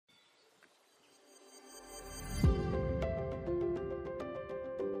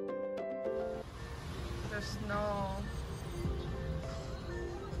the snow.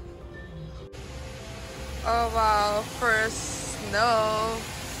 Oh wow, first snow.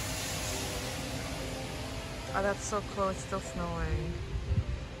 Oh, that's so cool. It's still snowing.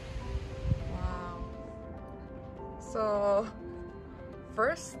 Wow. So,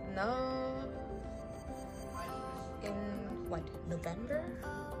 first snow in what, November?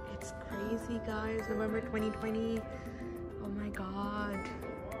 It's crazy, guys. November 2020. Oh my god.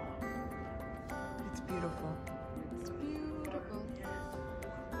 It's beautiful. It's beautiful.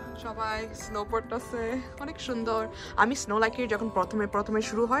 সবাই snow পড়তেছে অনেক সুন্দর আমি snow লাইকের যখন প্রথমে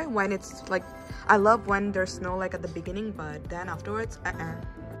শুরু হয় when it's like I love when there's snow like at the beginning but then afterwards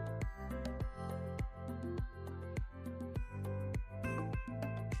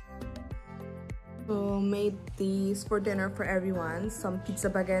So made these for dinner for everyone, some pizza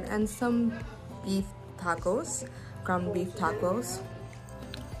baguette and some beef tacos, ground beef tacos.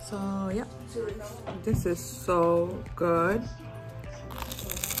 So yeah, this is so good.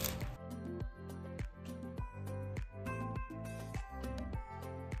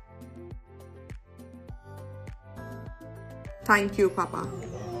 Thank you, Papa.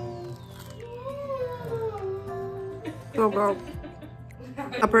 So good.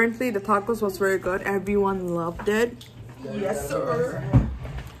 Apparently the tacos was very good. Everyone loved it. Yes, sir.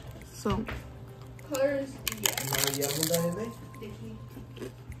 So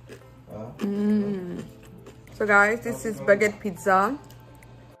So guys, this is baguette pizza.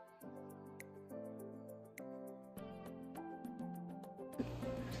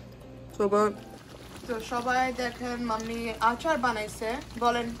 So good. So সবাই দেখেন mummy আচার বানাইছে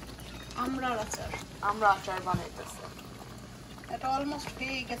বলেন আমরার আচার আমরা আচার বানাইতেছে এটা অলমোস্ট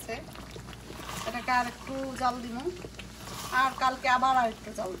হয়ে গেছে এটাকে আর একটু জাল দিব আর কালকে আবার আরেকটু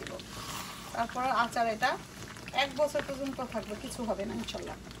জাল দিব তারপর আচার এটা 1 বছর পর্যন্ত থাকবে কিছু হবে না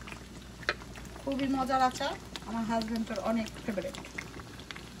ইনশাআল্লাহ খুবই মজার আচার আমার হাজবেন্ডের অনেক ফেভারিট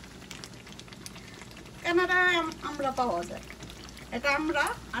কানাডায় আমরা পাওয়া যায় এটা আমরা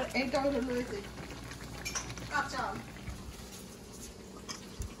আর এইটা হলো এই কাঁচা আম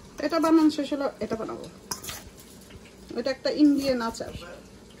এটা বানান শেষ হলো এটা বানাবো এটা একটা ইন্ডিয়ান আচার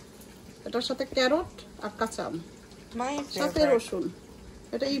এটার সাথে ক্যারট আর কাঁচা আম সাথে রসুন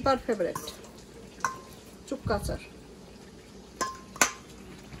এটা ইবার ফেভারিট চুক্কা আচার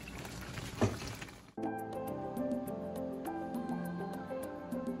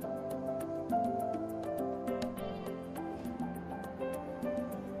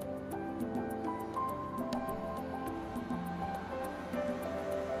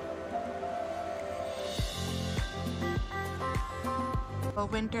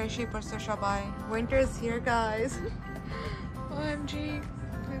Winter shapers shabai. Winter is here, guys. OMG,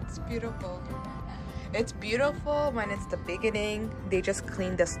 it's beautiful. It's beautiful when it's the beginning. They just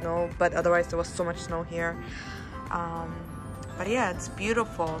cleaned the snow, but otherwise there was so much snow here. But yeah, it's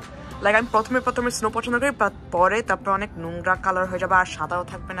beautiful. Like I'm প্রথমে snow পছন্দ করি, but পরে তারপর অনেক নোংরা colour হয়ে যাবে আর সাদাও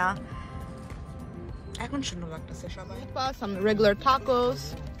থাকবে না। এখন সুন্দর লাগতেছে সবাই। Some regular tacos,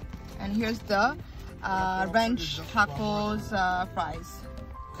 and here's the ranch tacos fries.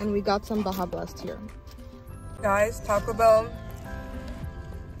 And we got some Baja Blast here. Guys, Taco Bell.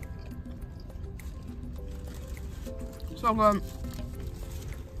 So good.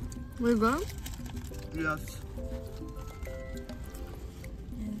 We're good? Yes.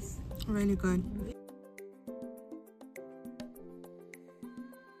 Yes. Really good.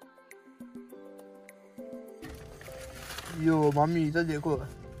 Yo, mommy, 이제 내고.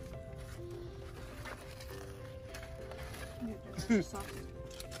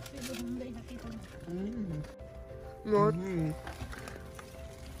 More.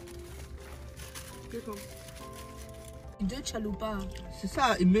 De chalupa. C'est ça,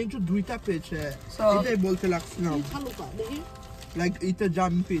 il met juste দুইটা পেছে So এটাই বলতে লাগছিলাম Chalupa, দেখি like এটা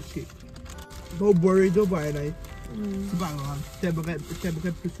জাম পেছে do burrito ba নাই Bangla তেবকে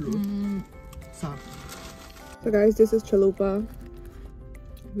পিছলো ça. So guys, this is chalupa.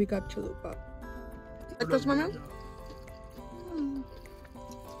 We got chalupa. Like this, mama?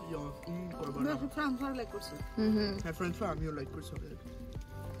 French fry, you like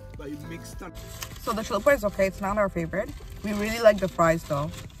but you mix that. So the chalupa is okay. It's not our favorite. We really like the fries though.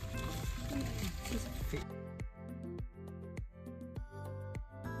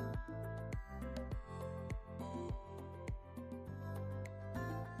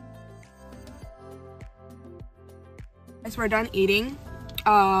 Guys, we're done eating.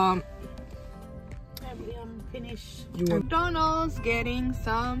 I'm finished. McDonald's getting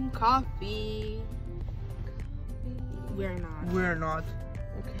some coffee. We're not. We're not.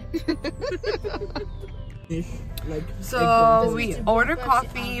 Okay. Like So we ordered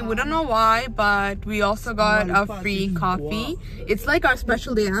coffee. We don't know why, but we also got a free coffee. It's like our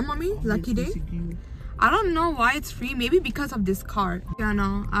special day, huh, mommy? Lucky day. I don't know why it's free. Maybe because of this card. Yeah,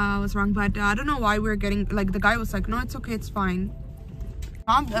 no, I was wrong, but I don't know why we're getting. Like the guy was like, no, it's okay, it's fine.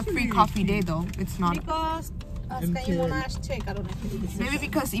 Not a free coffee day though. It's not. Because Maybe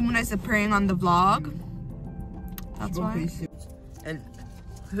because Imuna is appearing on the vlog. That's why. And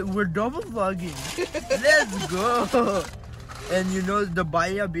we're double vlogging. Let's go. And you know the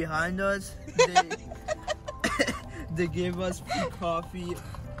buyer behind us, they gave us free coffee,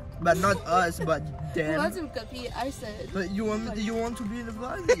 but not us, but them. It wasn't coffee, I said. But you want to be in the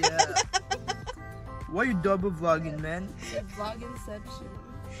vlog? Yeah. Why you double vlogging, man? It's vlog inception.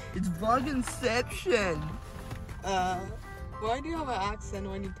 It's vlog inception. Why do you have an accent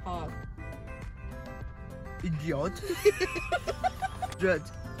when you talk? Idiot. Idiot.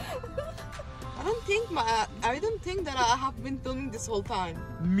 I don't think that I have been filming this whole time.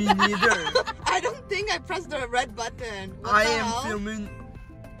 Me neither. I don't think I pressed the red button. What I the am hell? filming.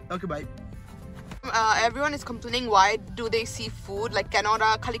 Okay, bye. Everyone is complaining, why do they see food like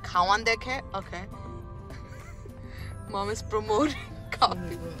Canada khali khawan dekhe? Okay. Mom is promoting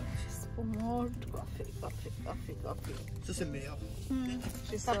coffee. Promote coffee. Just a meal.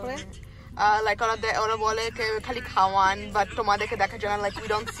 She's so like ora bole ke khali khawan, but tomaderke dekha jana, like we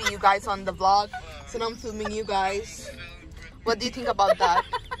don't see you guys on the vlog, so now I'm filming you guys. What do you think about that?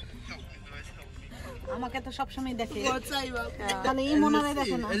 আমাকে তো সব সময় দেখে Yeah. তাহলে এই মনে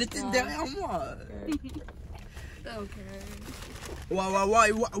দেখে না Elle était derrière moi. Okay. Why?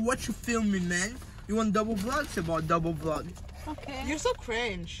 What you filming, man? You want double vlog? C'est about double vlog. Okay You're so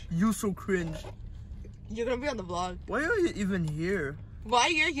cringe. You so cringe. You're gonna be on the vlog. Why are you even here? Why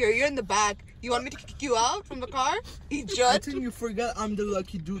you're here? You're in the back. You want me to kick you out from the car? I Idiot. think you forgot I'm the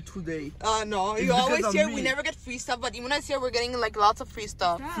lucky dude today. No, It's you because always of here. me. We never get free stuff, but even as here, we're getting like lots of free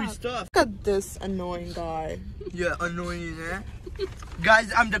stuff. Free stuff. Look at this annoying guy. Yeah, annoying, eh? Guys,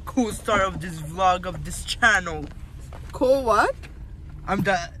 I'm the cool star of this vlog, of this channel. Cool what? I'm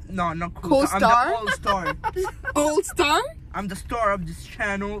the, no, not cool, Cool I'm star? the all star. Old star? I'm the star of this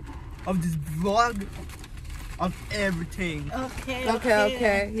channel, of this vlog, of everything.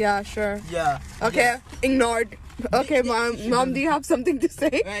 Okay. Yeah, sure. Yeah. Okay, yeah. ignored. Okay, mom, do you have something to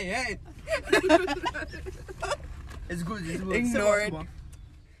say? Hey. It's good. Ignore it.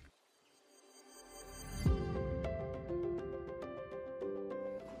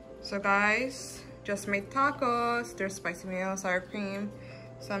 So guys, just made tacos. There's spicy mayo, sour cream,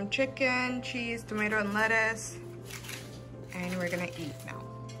 some chicken, cheese, tomato, and lettuce. And we're gonna eat now.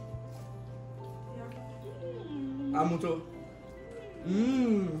 Amuto.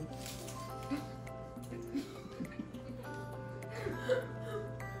 Mmm.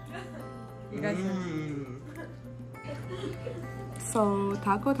 You guys So,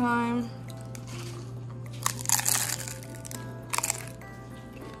 taco time.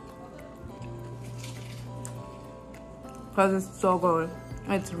 Because it's so good.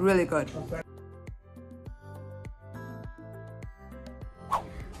 It's really good.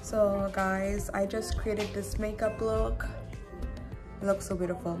 So guys, I just created this makeup look. It looks so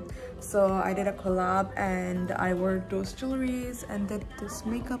beautiful. So I did a collab and I wore those jewelries and did this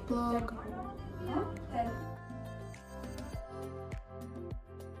makeup look.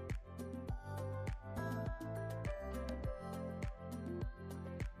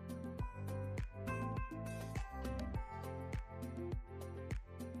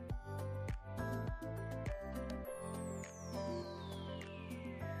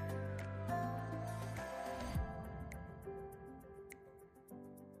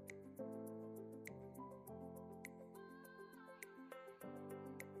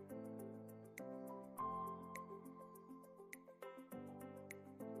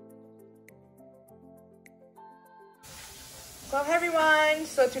 So hey everyone,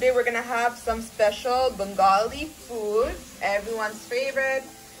 so today we're gonna have some special Bengali food, everyone's favorite.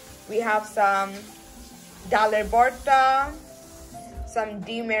 We have some daler borta, some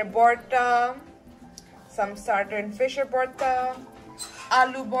dimer borta, some southern fisher borta,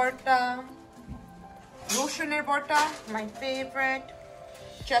 aloo borta, roshaner borta, my favorite,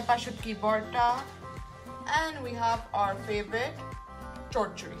 chepa shutki borta, and we have our favorite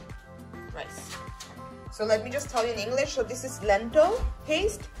chorchuri rice. So let me just tell you in English. So this is lentil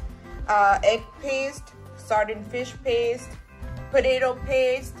paste, egg paste, sardine fish paste, potato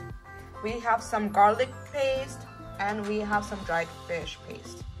paste. We have some garlic paste, and we have some dried fish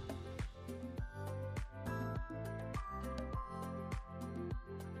paste.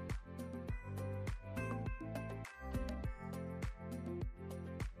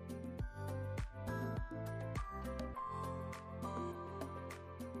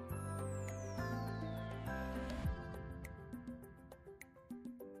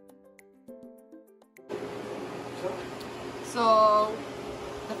 So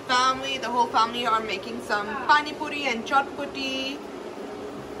the whole family are making some pani puri and chotpuri.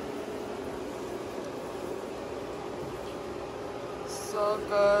 So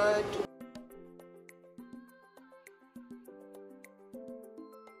good.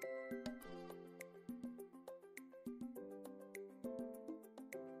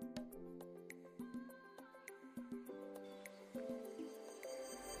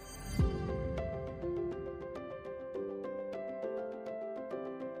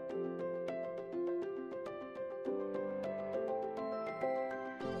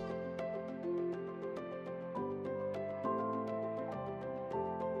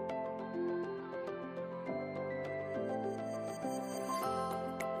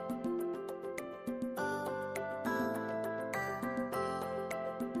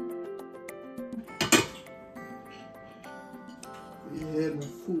 Yeah, mon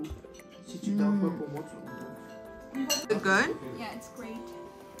fou. Si tu t'en fais pour moi, tu Is it good? Yeah, it's great.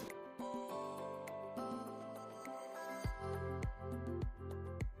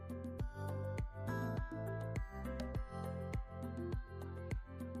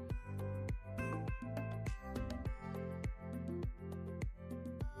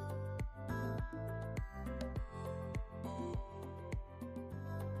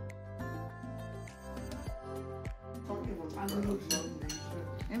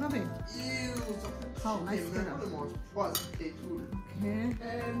 এভাবে খাও nice করে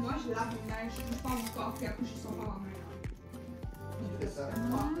Moi, je lave mon linge, je prends mon corps, puis après, je sors par la main.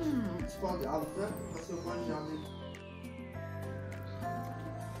 Tu parles de after, parce que moi j'en ai.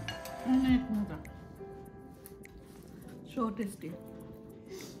 অনেক মজা so tasty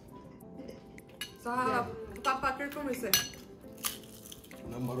Sahab, Papa, কিরকম হইছে?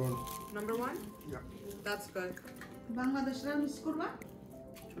 Number one. Number 1? Yeah. That's good. বাংলাদেশরা miss করবা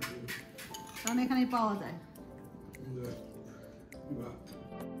কারণ এখানেই পাওয়া যায় Yeah. Yeah.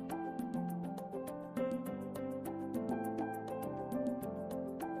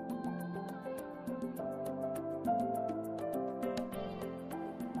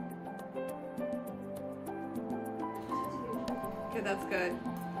 Okay, that's good.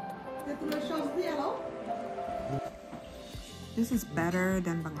 তেঁতুলের সস দিয়ে দাও This is better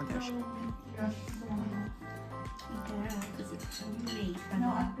than Bangladesh.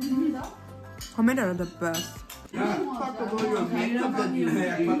 Homemade are the best. Talk about your makeup that you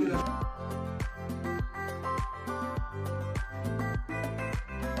have.